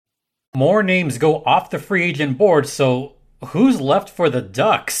More names go off the free agent board, so who's left for the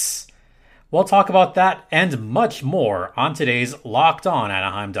Ducks? We'll talk about that and much more on today's Locked On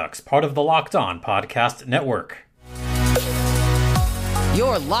Anaheim Ducks, part of the Locked On Podcast Network.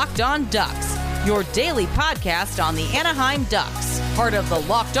 Your Locked On Ducks, your daily podcast on the Anaheim Ducks, part of the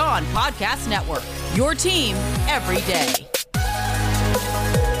Locked On Podcast Network, your team every day.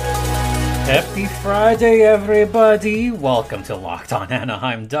 Happy Friday, everybody. Welcome to Locked On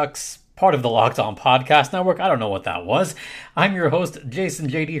Anaheim Ducks, part of the Locked On Podcast Network. I don't know what that was. I'm your host, Jason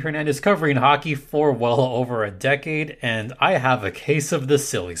JD Hernandez, covering hockey for well over a decade, and I have a case of the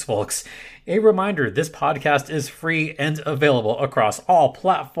sillies, folks. A reminder, this podcast is free and available across all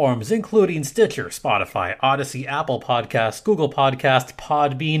platforms, including Stitcher, Spotify, Odyssey, Apple Podcasts, Google Podcasts,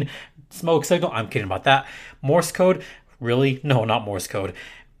 Podbean, Smoke Signal. I'm kidding about that. Morse code? Really? No, not Morse code.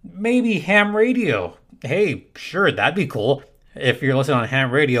 Maybe ham radio. Hey, sure, that'd be cool. If you're listening on ham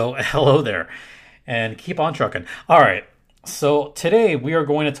radio, hello there. And keep on trucking. All right, so today we are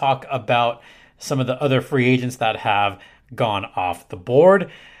going to talk about some of the other free agents that have gone off the board.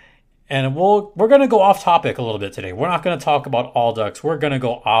 And we're going to go off topic a little bit today. We're not going to talk about all Ducks. We're going to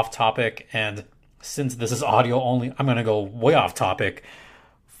go off topic. And since this is audio only, I'm going to go way off topic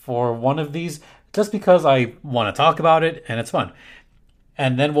for one of these just because I want to talk about it and it's fun.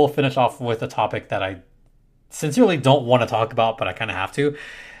 And then we'll finish off with a topic that I sincerely don't want to talk about, but I kind of have to.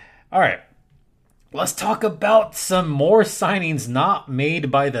 All right. Let's talk about some more signings not made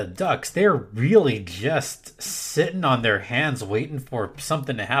by the Ducks. They're really just sitting on their hands waiting for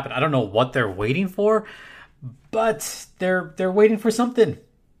something to happen. I don't know what they're waiting for, but they're waiting for something.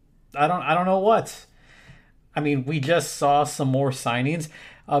 I don't know what. I mean, we just saw some more signings.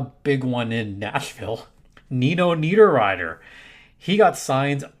 A big one in Nashville. Nino Niederreiter. He got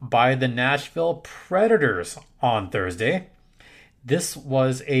signed by the Nashville Predators on Thursday. This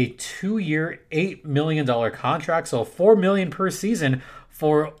was a 2-year, $8 million contract, so $4 million per season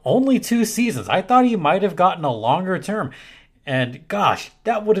for only 2 seasons. I thought he might have gotten a longer term. And gosh,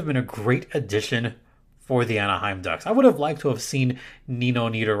 that would have been a great addition for the Anaheim Ducks. I would have liked to have seen Nino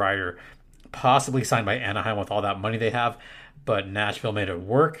Niederreiter possibly signed by Anaheim with all that money they have, but Nashville made it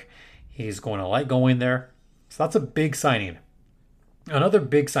work. He's going to like going there. So that's a big signing. Another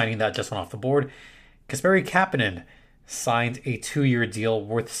big signing that just went off the board, Kasperi Kapanen signed a 2-year deal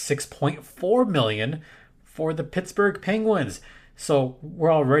worth $6.4 million for the Pittsburgh Penguins. So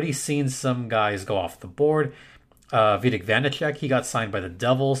we're already seeing some guys go off the board. Vitek Vanacek, he got signed by the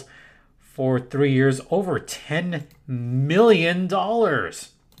Devils for 3 years, over $10 million.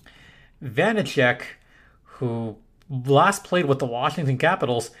 Vanacek, who last played with the Washington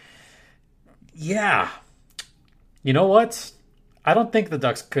Capitals, yeah, you know what? I don't think the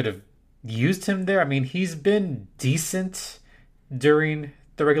Ducks could have used him there. I mean, he's been decent during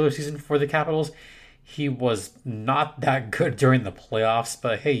the regular season for the Capitals. He was not that good during the playoffs,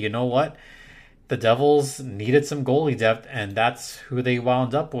 but hey, you know what? The Devils needed some goalie depth, and that's who they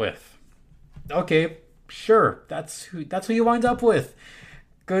wound up with. Okay, sure, that's who you wind up with.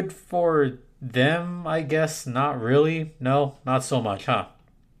 Good for them, I guess. Not really. No, not so much, huh?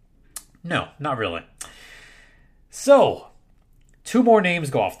 No, not really. So 2 more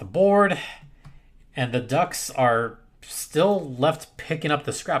names go off the board, and the Ducks are still left picking up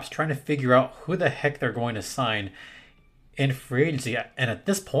the scraps, trying to figure out who the heck they're going to sign in free agency. And at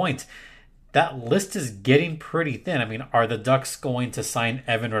this point, that list is getting pretty thin. I mean, are the Ducks going to sign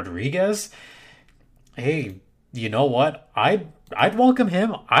Evan Rodriguez? Hey, you know what? I'd welcome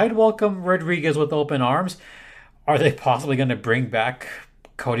him. I'd welcome Rodriguez with open arms. Are they possibly going to bring back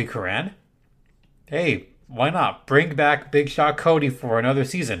Cody Curran? Hey, why not? Bring back Big Shot Cody for another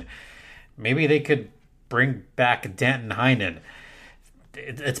season. Maybe they could bring back Danton Heinen.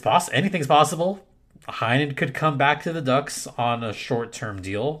 It's possible. Anything's possible. Heinen could come back to the Ducks on a short-term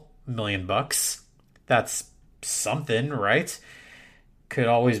deal, $1 million. That's something, right? Could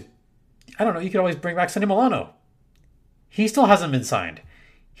always, I don't know, you could always bring back Sonny Milano. He still hasn't been signed.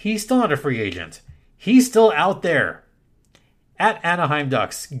 He's still not a free agent. He's still out there. At Anaheim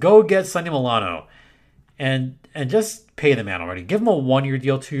Ducks, go get Sonny Milano. And just pay the man already. Give him a 1-year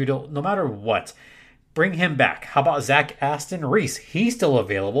deal, 2-year deal, no matter what. Bring him back. How about Zach Aston Reese? He's still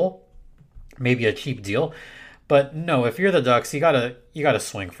available. Maybe a cheap deal. But no, if you're the Ducks, you gotta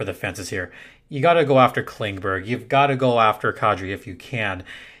swing for the fences here. You gotta go after Klingberg. You've got to go after Kadri if you can.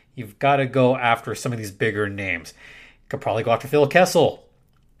 You've got to go after some of these bigger names. Could probably go after Phil Kessel.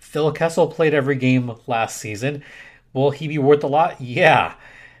 Phil Kessel played every game last season. Will he be worth a lot? Yeah.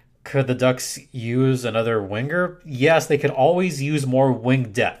 Could the Ducks use another winger? Yes, they could always use more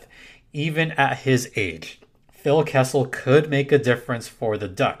wing depth, even at his age. Phil Kessel could make a difference for the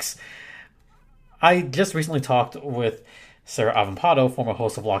Ducks. I just recently talked with Sarah Avampado, former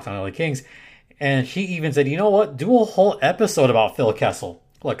host of Locked On LA Kings, and she even said, you know what, do a whole episode about Phil Kessel.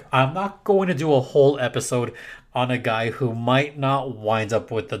 Look, I'm not going to do a whole episode on a guy who might not wind up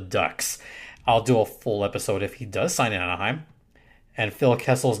with the Ducks. I'll do a full episode if he does sign in Anaheim. And Phil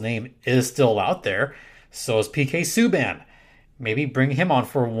Kessel's name is still out there. So is PK Subban. Maybe bring him on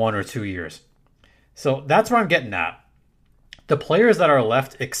for 1 or 2 years. So that's where I'm getting at. The players that are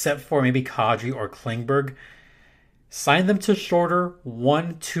left, except for maybe Kadri or Klingberg, sign them to shorter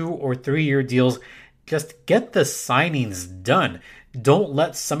 1, 2, or 3 year deals. Just get the signings done. Don't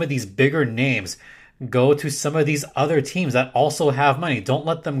let some of these bigger names go to some of these other teams that also have money. Don't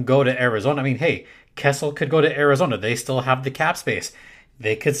let them go to Arizona. I mean, hey, Kessel could go to Arizona. They still have the cap space.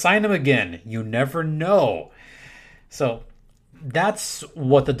 They could sign him again. You never know. So that's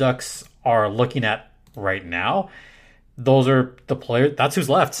what the Ducks are looking at right now. Those are the players. That's who's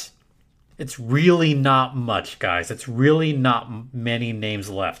left. It's really not much, guys. It's really not many names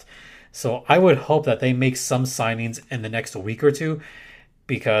left. So I would hope that they make some signings in the next week or two,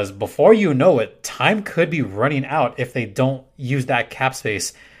 because before you know it, time could be running out if they don't use that cap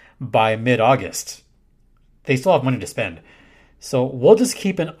space by mid-August. They still have money to spend. So we'll just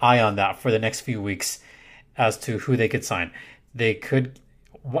keep an eye on that for the next few weeks as to who they could sign. They could...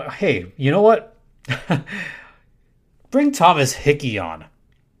 Hey, you know what? Bring Thomas Hickey on.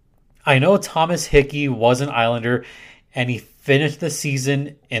 I know Thomas Hickey was an Islander, and he finished the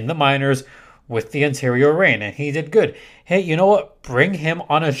season in the minors with the Ontario Reign, and he did good. Hey, you know what? Bring him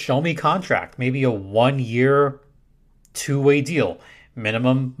on a show-me contract. Maybe a 1-year, 2-way deal.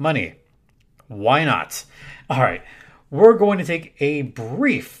 Minimum money. Why not? All right, we're going to take a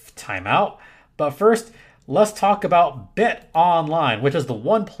brief timeout, but first, let's talk about Bet Online, which is the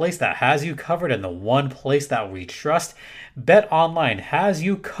one place that has you covered and the one place that we trust. Bet Online has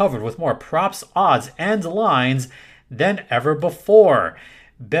you covered with more props, odds, and lines than ever before.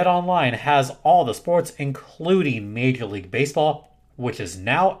 Bet Online has all the sports, including Major League Baseball, which is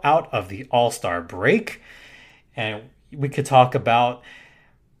now out of the All-Star break. And we could talk about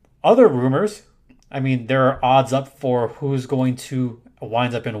other rumors. I mean, there are odds up for who's going to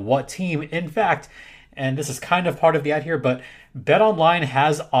wind up in what team. In fact, and this is kind of part of the ad here, but BetOnline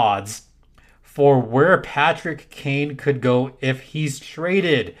has odds for where Patrick Kane could go if he's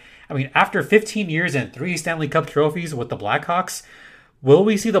traded. I mean, after 15 years and 3 Stanley Cup trophies with the Blackhawks, will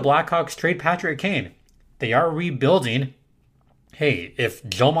we see the Blackhawks trade Patrick Kane? They are rebuilding. Hey, if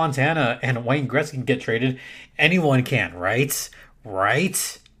Joe Montana and Wayne Gretzky can get traded, anyone can, right?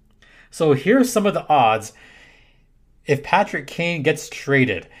 Right? So here's some of the odds if Patrick Kane gets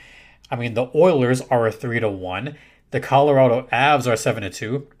traded. I mean, the Oilers are a 3-1. The Colorado Avs are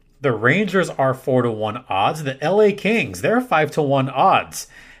 7-2. The Rangers are 4-1 odds. The LA Kings, they're 5-1 odds.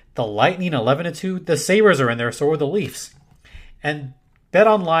 The Lightning 11-2. The Sabres are in there, so are the Leafs. And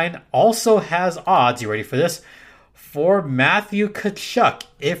BetOnline also has odds, you ready for this, for Matthew Tkachuk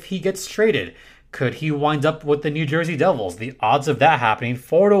if he gets traded. Could he wind up with the New Jersey Devils? The odds of that happening,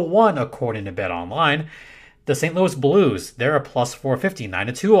 4-1 according to BetOnline. The St. Louis Blues, they're a plus 450,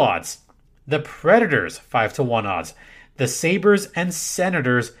 9-2 odds. The Predators, 5-1 odds. The Sabres and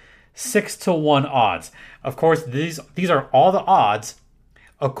Senators, 6-1 odds. Of course, these are all the odds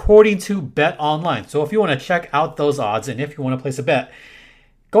according to BetOnline. So if you want to check out those odds and if you want to place a bet,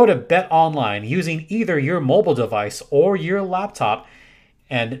 go to BetOnline using either your mobile device or your laptop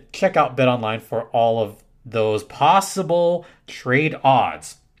and check out BetOnline for all of those possible trade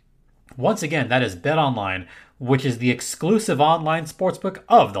odds. Once again, that is BetOnline, which is the exclusive online sportsbook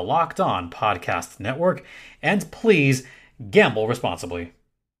of the Locked On Podcast Network. And please, gamble responsibly.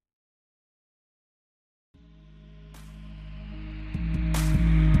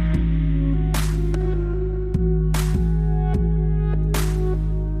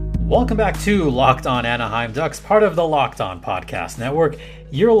 Welcome back to Locked On Anaheim Ducks, part of the Locked On Podcast Network.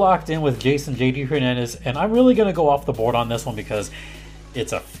 You're locked in with Jason JD Hernandez, and I'm really going to go off the board on this one because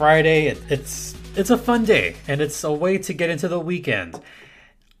it's a Friday. It's a fun day, and it's a way to get into the weekend.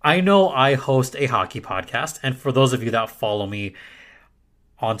 I know I host a hockey podcast, and for those of you that follow me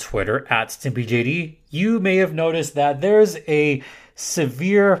on Twitter at StimpyJD, you may have noticed that there's a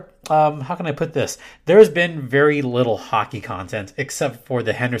severe, how can I put this? There's been very little hockey content except for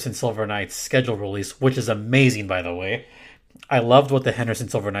the Henderson Silver Knights schedule release, which is amazing, by the way. I loved what the Henderson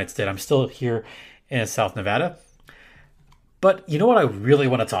Silver Knights did. I'm still here in South Nevada. But you know what I really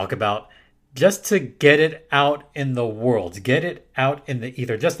want to talk about? Just to get it out in the world, get it out in the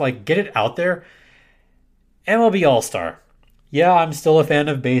ether, just like get it out there. MLB All-Star. Yeah, I'm still a fan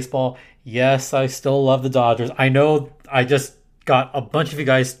of baseball. Yes, I still love the Dodgers. I know I just got a bunch of you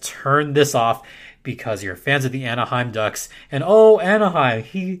guys turned this off because you're fans of the Anaheim Ducks. And oh, Anaheim,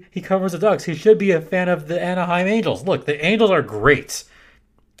 he covers the Ducks. He should be a fan of the Anaheim Angels. Look, the Angels are great.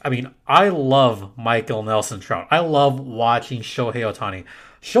 I mean, I love Michael Nelson Trout. I love watching Shohei Ohtani.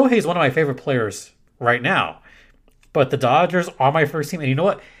 Shohei is one of my favorite players right now. But the Dodgers are my first team. And you know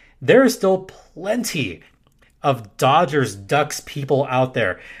what? There is still plenty of Dodgers Ducks people out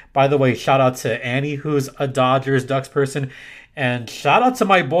there. By the way, shout out to Annie, who's a Dodgers Ducks person. And shout out to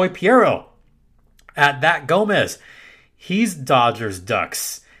my boy Piero at That Gomez. He's Dodgers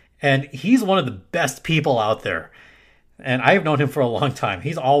Ducks. And he's one of the best people out there. And I've known him for a long time.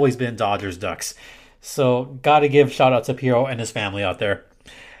 He's always been Dodgers Ducks. So gotta give shout out to Piero and his family out there.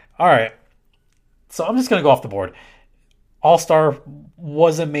 All right. So I'm just going to go off the board. All-Star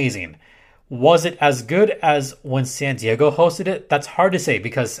was amazing. Was it as good as when San Diego hosted it? That's hard to say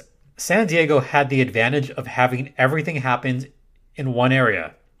because San Diego had the advantage of having everything happen in one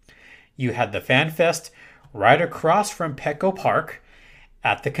area. You had the Fan Fest right across from Petco Park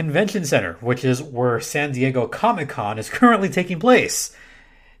at the Convention Center, which is where San Diego Comic-Con is currently taking place.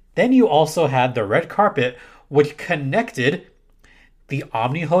 Then you also had the red carpet, which connected the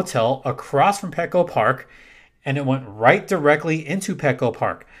Omni Hotel across from Petco Park, and it went right directly into Petco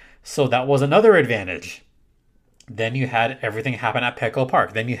Park. So that was another advantage. Then you had everything happen at Petco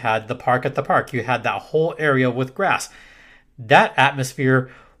Park. Then you had the park at the park. You had that whole area with grass. That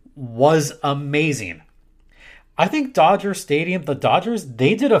atmosphere was amazing. I think Dodger Stadium, the Dodgers,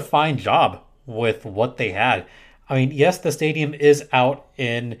 they did a fine job with what they had. I mean, yes, the stadium is out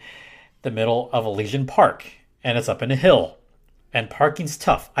in the middle of Elysian Park, and it's up in a hill. And parking's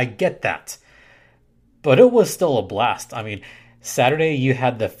tough. I get that. But it was still a blast. I mean, Saturday you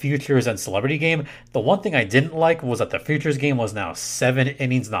had the Futures and Celebrity game. The one thing I didn't like was that the Futures game was now 7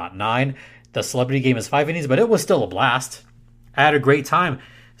 innings, not 9. The Celebrity game is 5 innings, but it was still a blast. I had a great time.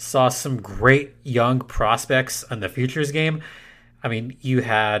 Saw some great young prospects in the Futures game. I mean, you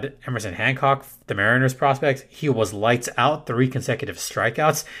had Emerson Hancock, the Mariners prospect. He was lights out, 3 consecutive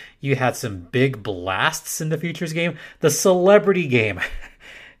strikeouts. You had some big blasts in the Futures game. The Celebrity game.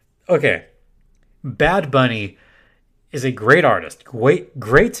 Okay. Bad Bunny is a great artist.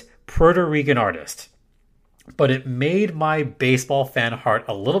 Great Puerto Rican artist. But it made my baseball fan heart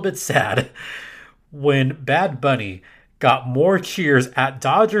a little bit sad when Bad Bunny got more cheers at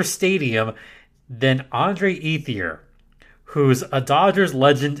Dodger Stadium than Andre Ethier, who's a Dodgers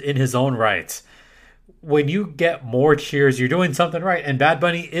legend in his own right. When you get more cheers, you're doing something right. And Bad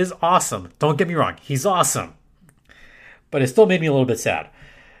Bunny is awesome. Don't get me wrong. He's awesome. But it still made me a little bit sad.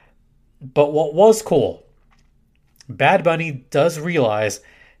 But what was cool, Bad Bunny does realize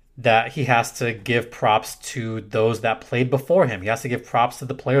that he has to give props to those that played before him. He has to give props to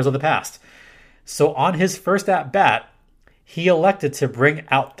the players of the past. So on his first at-bat, he elected to bring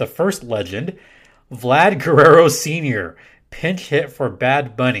out the first legend, Vlad Guerrero Sr., pinch hit for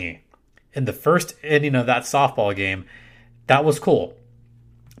Bad Bunny in the first inning of that softball game. That was cool.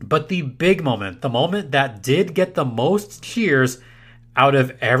 But the big moment, the moment that did get the most cheers out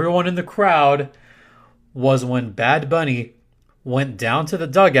of everyone in the crowd, was when Bad Bunny went down to the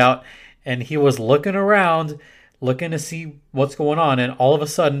dugout and he was looking around, looking to see what's going on. And all of a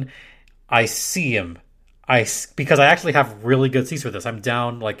sudden, I see him. Because I actually have really good seats for this. I'm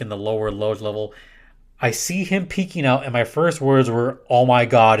down like in the lower loge level. I see him peeking out, and my first words were, "Oh my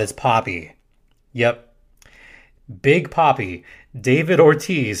God, it's Papi." Yep. Big Papi, David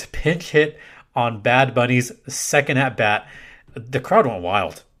Ortiz, pinch hit on Bad Bunny's second at bat. The crowd went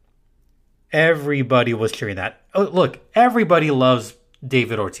wild. Everybody was cheering that. Oh, look, everybody loves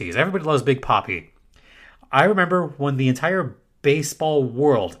David Ortiz. Everybody loves Big Papi. I remember when the entire baseball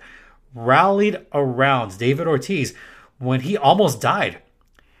world rallied around David Ortiz when he almost died.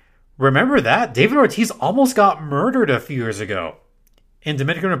 Remember that? David Ortiz almost got murdered a few years ago in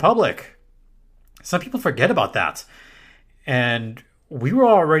Dominican Republic. Some people forget about that. And we were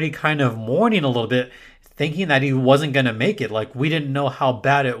already kind of mourning a little bit, thinking that he wasn't going to make it. Like, we didn't know how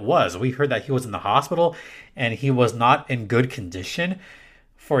bad it was. We heard that he was in the hospital and he was not in good condition.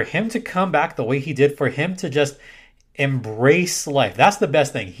 For him to come back the way he did, for him to just embrace life. That's the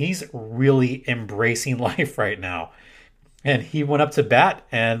best thing. He's really embracing life right now. And he went up to bat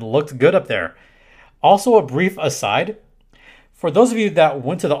and looked good up there. Also, a brief aside. For those of you that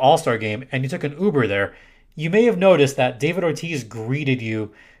went to the All-Star game and you took an Uber there, you may have noticed that David Ortiz greeted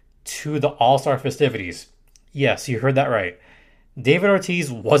you to the All-Star festivities. Yes, you heard that right. David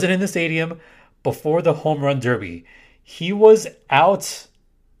Ortiz wasn't in the stadium before the Home Run Derby. He was out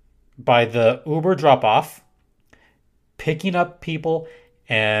by the Uber drop-off, picking up people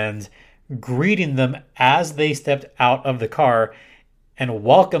and greeting them as they stepped out of the car and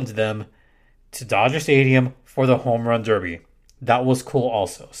welcomed them to Dodger Stadium for the Home Run Derby. That was cool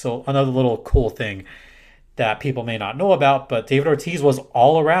also. So another little cool thing that people may not know about, but David Ortiz was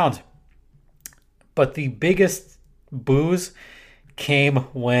all around. But the biggest boos came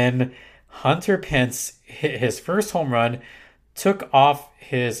when Hunter Pence hit his first home run, took off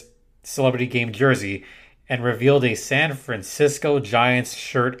his celebrity game jersey, and revealed a San Francisco Giants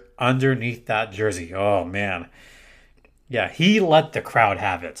shirt underneath that jersey. Oh, man. Yeah, he let the crowd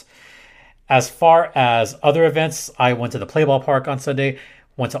have it. As far as other events, I went to the Play Ball Park on Sunday,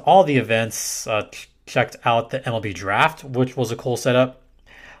 went to all the events, checked out the MLB Draft, which was a cool setup.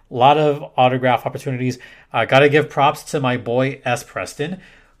 A lot of autograph opportunities. I got to give props to my boy S. Preston,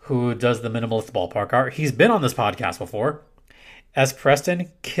 who does the minimalist ballpark art. He's been on this podcast before. S.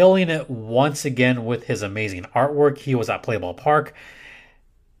 Preston killing it once again with his amazing artwork. He was at Play Ball Park.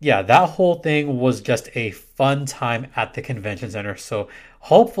 Yeah, that whole thing was just a fun time at the convention center. So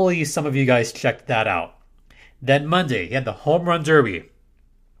hopefully some of you guys checked that out. Then Monday, you had the Home Run Derby.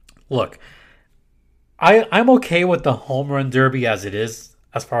 Look, I'm okay with the Home Run Derby as it is,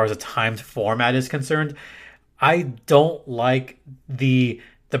 as far as a timed format is concerned. I don't like the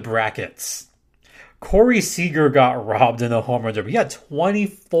brackets. Corey Seager got robbed in the Home Run Derby. He had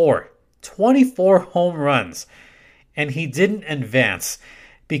 24 home runs, and he didn't advance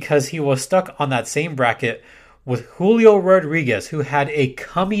because he was stuck on that same bracket with Julio Rodriguez, who had a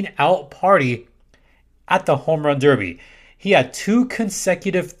coming out party at the Home Run Derby. He had 2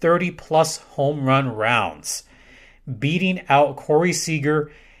 consecutive 30-plus home run rounds, beating out Corey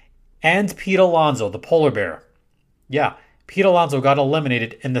Seager and Pete Alonso, the polar bear. Yeah, Pete Alonso got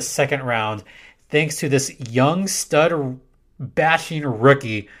eliminated in the second round thanks to this young stud bashing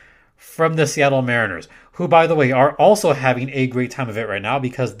rookie from the Seattle Mariners, who, by the way, are also having a great time of it right now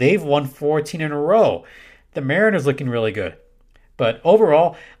because they've won 14 in a row. The Mariners looking really good. But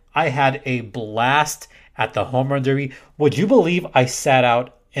overall, I had a blast at the Home Run Derby. Would you believe I sat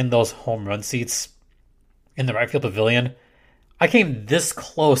out in those home run seats in the right field pavilion? I came this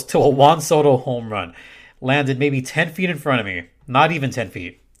close to a Juan Soto home run. Landed maybe 10 feet in front of me. Not even 10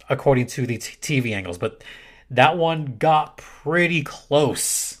 feet, according to the TV angles. But that one got pretty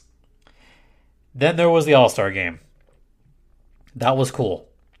close. Then there was the All-Star Game. That was cool.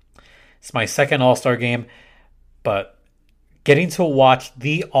 It's my second All-Star Game, but getting to watch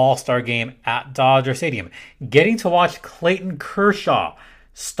the All-Star Game at Dodger Stadium, getting to watch Clayton Kershaw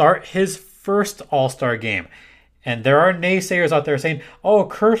start his first All-Star Game. And there are naysayers out there saying, oh,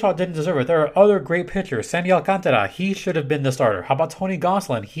 Kershaw didn't deserve it. There are other great pitchers. Sandy Alcantara, he should have been the starter. How about Tony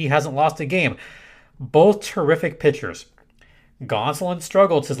Gonsolin? He hasn't lost a game. Both terrific pitchers. Gonsolin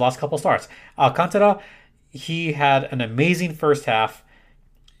struggled his last couple starts. Alcantara, he had an amazing first half,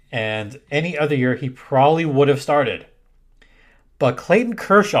 and any other year he probably would have started. But Clayton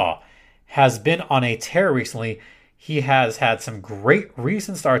Kershaw has been on a tear recently. He has had some great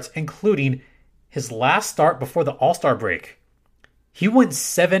recent starts, including his last start before the All-Star break. He went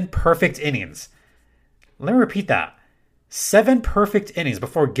 7 perfect innings. Let me repeat that. 7 perfect innings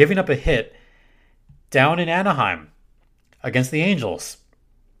before giving up a hit down in Anaheim against the Angels.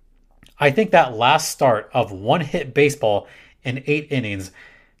 I think that last start of one-hit baseball in 8 innings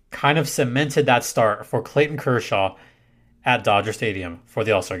kind of cemented that start for Clayton Kershaw at Dodger Stadium for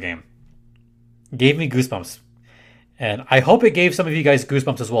the All-Star Game. Gave me goosebumps. And I hope it gave some of you guys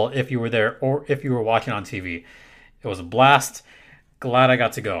goosebumps as well if you were there or if you were watching on TV. It was a blast. Glad I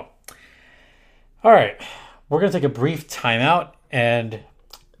got to go. All right. We're going to take a brief timeout, and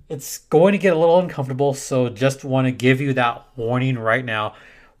it's going to get a little uncomfortable, so just want to give you that warning right now.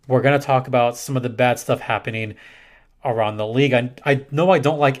 We're going to talk about some of the bad stuff happening around the league. I know I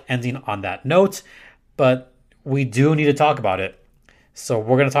don't like ending on that note, but we do need to talk about it. So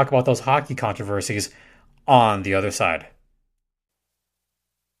we're going to talk about those hockey controversies on the other side.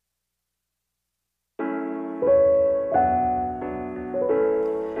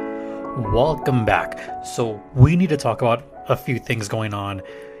 Welcome back. So we need to talk about a few things going on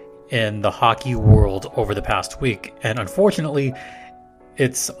in the hockey world over the past week. And unfortunately,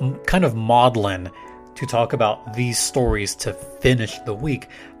 it's kind of maudlin to talk about these stories to finish the week.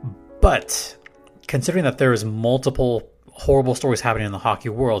 But considering that there is multiple horrible stories happening in the hockey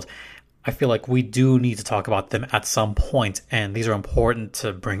world, I feel like we do need to talk about them at some point, and these are important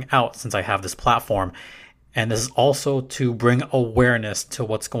to bring out since I have this platform. And this is also to bring awareness to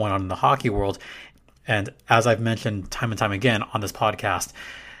what's going on in the hockey world. And as I've mentioned time and time again on this podcast,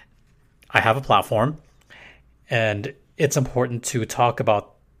 I have a platform, and it's important to talk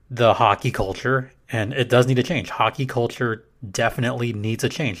about the hockey culture, and it does need to change. Hockey culture definitely needs a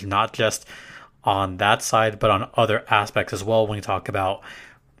change, not just on that side, but on other aspects as well. When you talk about,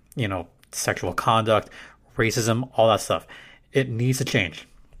 sexual conduct, racism, all that stuff, it needs to change.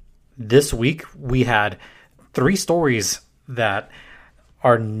 This week, we had 3 stories that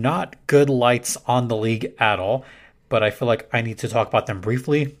are not good lights on the league at all, but I feel like I need to talk about them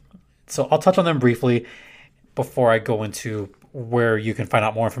briefly. So I'll touch on them briefly before I go into where you can find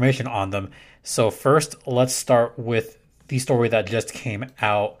out more information on them. So first, let's start with the story that just came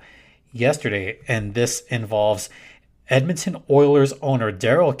out yesterday, and this involves Edmonton Oilers owner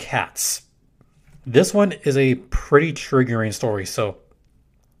Daryl Katz. This one is a pretty triggering story, so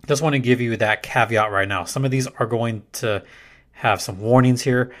just want to give you that caveat right now. Some of these are going to have some warnings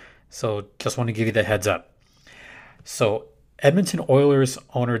here, so just want to give you the heads up. So Edmonton Oilers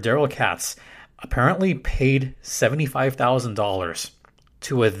owner Daryl Katz apparently paid $75,000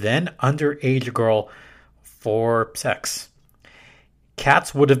 to a then underage girl for sex.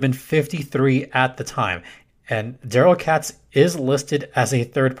 Katz would have been 53 at the time, and Daryl Katz is listed as a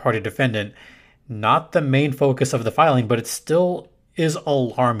third-party defendant, not the main focus of the filing, but it still is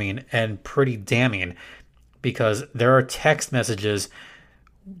alarming and pretty damning because there are text messages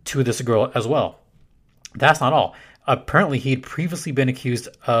to this girl as well. That's not all. Apparently, he'd previously been accused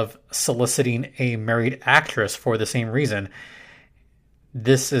of soliciting a married actress for the same reason.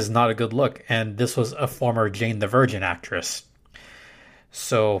 This is not a good look, and this was a former Jane the Virgin actress.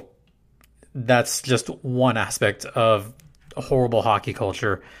 So that's just one aspect of horrible hockey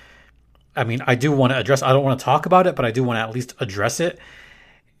culture. I mean, I do want to address, I don't want to talk about it, but I do want to at least address it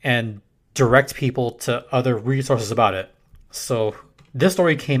and direct people to other resources about it. So this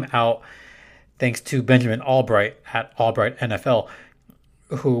story came out thanks to Benjamin Albright at Albright NFL,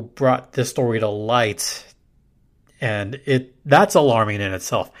 who brought this story to light. And that's alarming in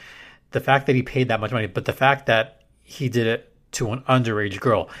itself. The fact that he paid that much money, but the fact that he did it to an underage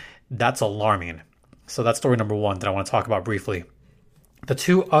girl, that's alarming. So that's story number one that I want to talk about briefly. The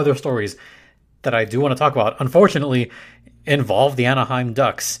two other stories that I do want to talk about, unfortunately, involve the Anaheim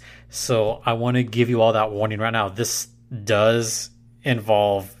Ducks. So I want to give you all that warning right now. This does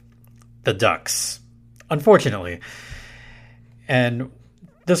involve the Ducks, unfortunately. And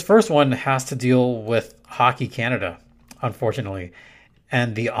this first one has to deal with Hockey Canada, unfortunately,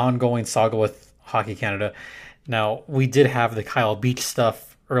 and the ongoing saga with Hockey Canada. Now, we did have the Kyle Beach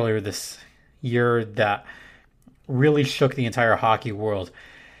stuff earlier this year that really shook the entire hockey world.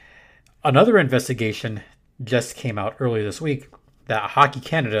 Another investigation just came out earlier this week that Hockey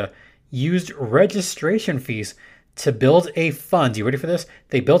Canada used registration fees to build a fund. You ready for this?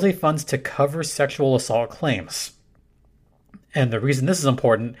 They built a fund to cover sexual assault claims. And the reason this is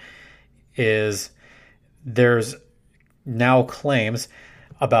important is there's now claims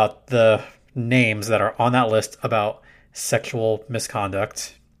about the names that are on that list about sexual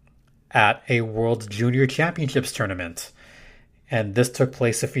misconduct at a World Junior Championships tournament. And this took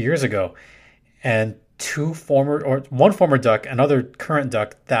place a few years ago. And one former Duck, another current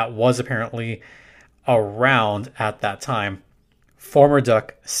Duck that was apparently around at that time, former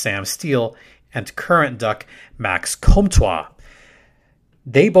Duck Sam Steele and current Duck Max Comtois.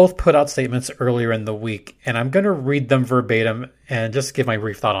 They both put out statements earlier in the week, and I'm going to read them verbatim and just give my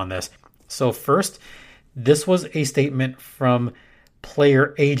brief thought on this. So first, this was a statement from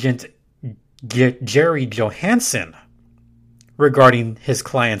player agent Jerry Johansson regarding his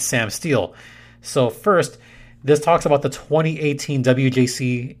client Sam Steele. So first, this talks about the 2018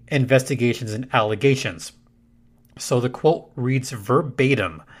 WJC investigations and allegations. So the quote reads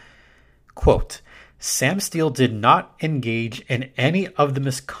verbatim, quote, Sam Steele did not engage in any of the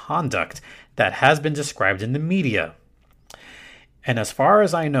misconduct that has been described in the media. And as far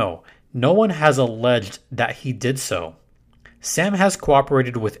as I know, no one has alleged that he did so. Sam has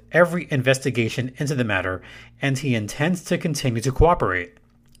cooperated with every investigation into the matter, and he intends to continue to cooperate.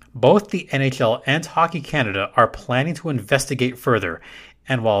 Both the NHL and Hockey Canada are planning to investigate further,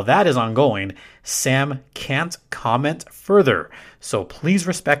 and while that is ongoing, Sam can't comment further. So please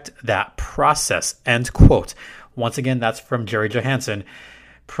respect that process, end quote. Once again, that's from Jerry Johansson,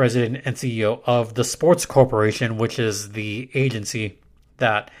 president and CEO of the Sports Corporation, which is the agency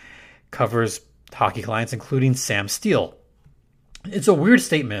that covers hockey clients, including Sam Steele. It's a weird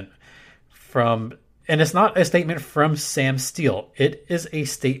statement and it's not a statement from Sam Steele. It is a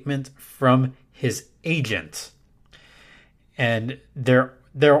statement from his agent. And there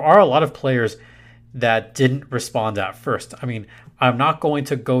are a lot of players that didn't respond at first. I mean, I'm not going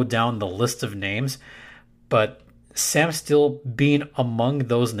to go down the list of names, but Sam Steele being among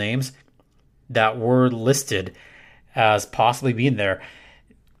those names that were listed as possibly being there,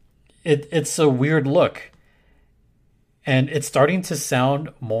 it's a weird look. And it's starting to sound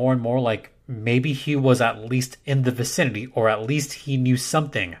more and more like maybe he was at least in the vicinity, or at least he knew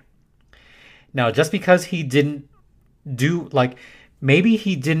something. Now, just because he didn't do, maybe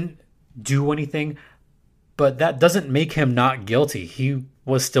he didn't do anything, but that doesn't make him not guilty. He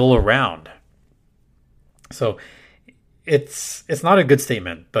was still around. So it's not a good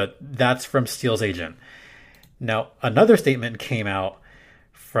statement, but that's from Steele's agent. Now, another statement came out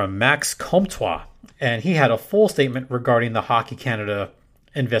from Max Comtois, and he had a full statement regarding the Hockey Canada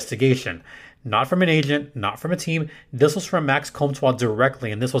investigation. Not from an agent, not from a team. This was from Max Comtois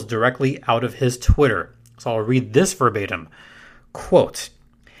directly, and this was directly out of his Twitter. So I'll read this verbatim. Quote,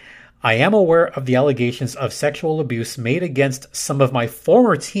 I am aware of the allegations of sexual abuse made against some of my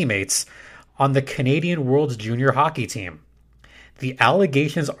former teammates on the Canadian World Junior Hockey team. The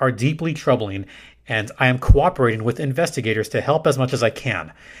allegations are deeply troubling, and I am cooperating with investigators to help as much as I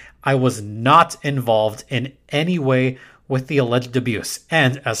can. I was not involved in any way with the alleged abuse,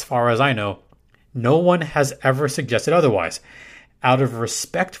 and as far as I know, no one has ever suggested otherwise. Out of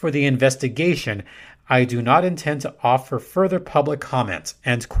respect for the investigation, I do not intend to offer further public comment.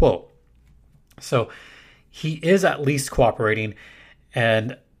 End quote. So he is at least cooperating,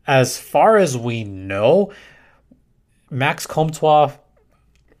 and as far as we know, Max Comtois,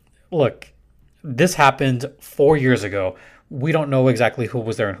 look, this happened 4 years ago. We don't know exactly who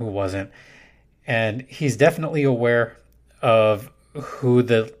was there and who wasn't. And he's definitely aware of who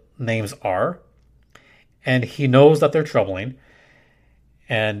the names are. And he knows that they're troubling.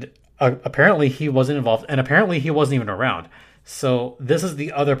 And apparently he wasn't involved. And apparently he wasn't even around. So this is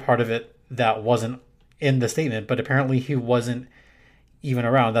the other part of it that wasn't in the statement. But apparently he wasn't even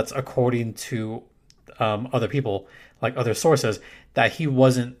around. That's according to other people, like other sources, that he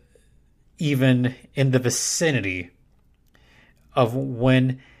wasn't even in the vicinity of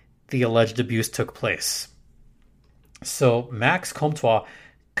when the alleged abuse took place. So Max Comtois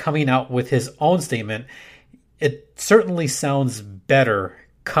coming out with his own statement, it certainly sounds better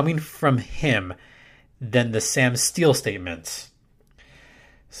coming from him than the Sam Steele statement.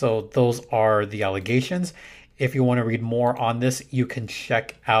 So those are the allegations. If you want to read more on this, you can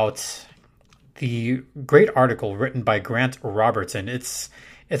check out the great article written by Grant Robertson. It's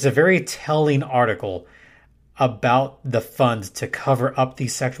a very telling article about the fund to cover up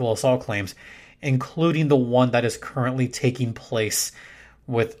these sexual assault claims, including the one that is currently taking place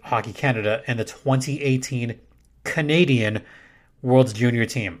with Hockey Canada and the 2018 Canadian World Junior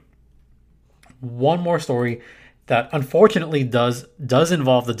team. One more story that unfortunately does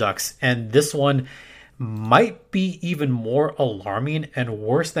involve the Ducks, and this one might be even more alarming and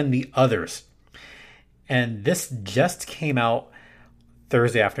worse than the others. And this just came out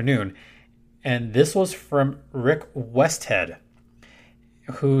Thursday afternoon, and this was from Rick Westhead,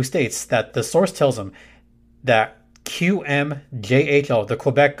 who states that the source tells him that QMJHL, the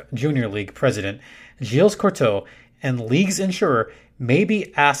Quebec Junior League president, Gilles Courteau, and league's insurer may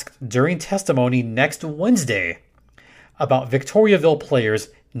be asked during testimony next Wednesday about Victoriaville players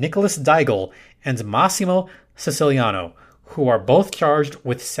Nicholas Deigel and Massimo Siciliano, who are both charged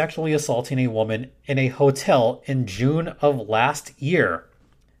with sexually assaulting a woman in a hotel in June of last year.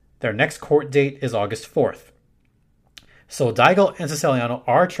 Their next court date is August 4th. So Deigel and Siciliano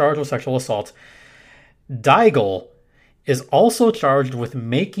are charged with sexual assault. Deigel is also charged with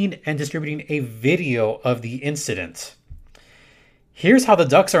making and distributing a video of the incident. Here's how the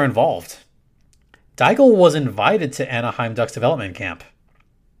Ducks are involved. Deigel was invited to Anaheim Ducks development camp.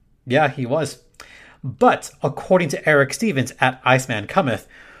 Yeah, he was. But according to Eric Stevens at Iceman Cometh,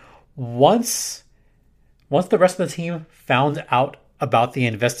 once the rest of the team found out about the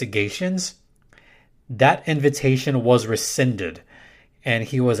investigations, that invitation was rescinded and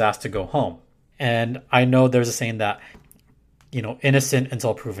he was asked to go home. And I know there's a saying that, innocent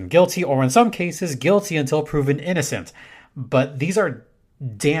until proven guilty, or in some cases, guilty until proven innocent. But these are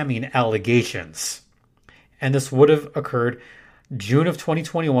damning allegations. And this would have occurred June of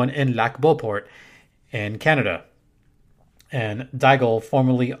 2021 in Lac-Beauport in Canada. And Deigel,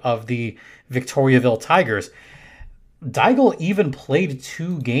 formerly of the Victoriaville Tigers, Deigel even played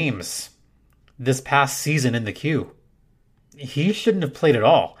 2 games this past season in the Q. He shouldn't have played at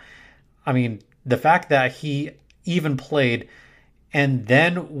all. I mean, the fact that he even played and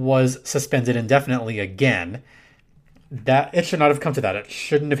then was suspended indefinitely again, that it should not have come to that. It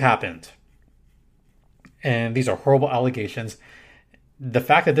shouldn't have happened. And these are horrible allegations. The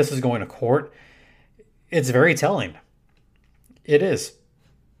fact that this is going to court, it's very telling. It is.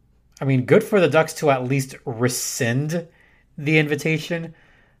 I mean, good for the Ducks to at least rescind the invitation,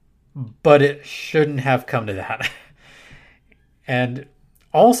 but it shouldn't have come to that. And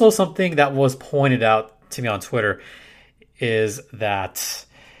Also, something that was pointed out to me on Twitter is that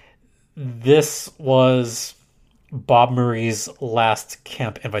this was Bob Murray's last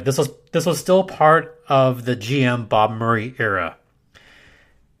camp invite. This was still part of the GM Bob Murray era.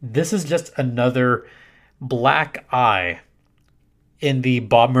 This is just another black eye in the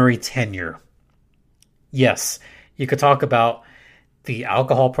Bob Murray tenure. Yes, you could talk about the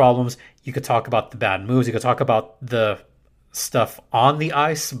alcohol problems, you could talk about the bad moves, you could talk about the stuff on the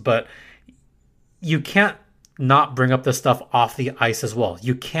ice, but you can't not bring up the stuff off the ice as well.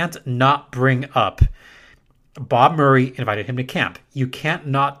 You can't not bring up Bob Murray invited him to camp. You can't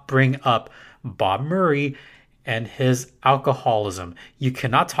not bring up Bob Murray and his alcoholism. You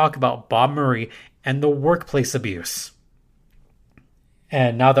cannot talk about Bob Murray and the workplace abuse.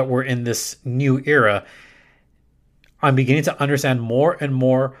 And now that we're in this new era, I'm beginning to understand more and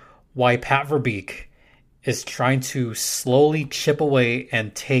more why Pat Verbeek is trying to slowly chip away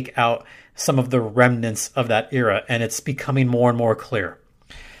and take out some of the remnants of that era, and it's becoming more and more clear.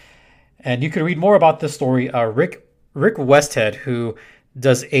 And you can read more about this story. Rick Westhead, who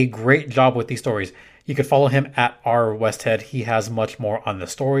does a great job with these stories. You could follow him at @rwesthead. He has much more on the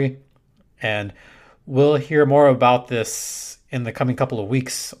story, and we'll hear more about this in the coming couple of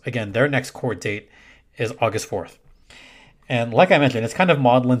weeks. Again, their next court date is August 4th. And like I mentioned, it's kind of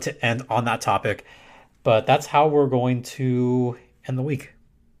maudlin to end on that topic, but that's how we're going to end the week.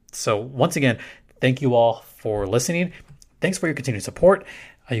 So once again, thank you all for listening. Thanks for your continued support.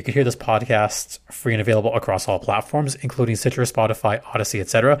 You can hear this podcast free and available across all platforms, including Stitcher, Spotify, Odyssey,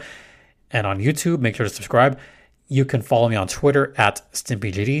 etc. And on YouTube, make sure to subscribe. You can follow me on Twitter at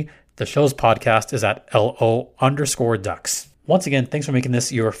StimpyJD. The show's podcast is at LO_Ducks. Once again, thanks for making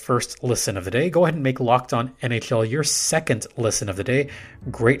this your first listen of the day. Go ahead and make Locked On NHL your second listen of the day.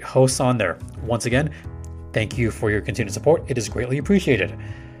 Great hosts on there. Once again, thank you for your continued support. It is greatly appreciated.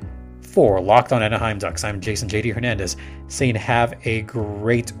 For Locked On Anaheim Ducks, I'm Jason JD Hernandez, saying have a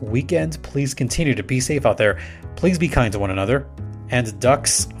great weekend. Please continue to be safe out there. Please be kind to one another. And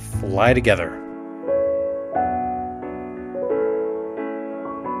Ducks, fly together.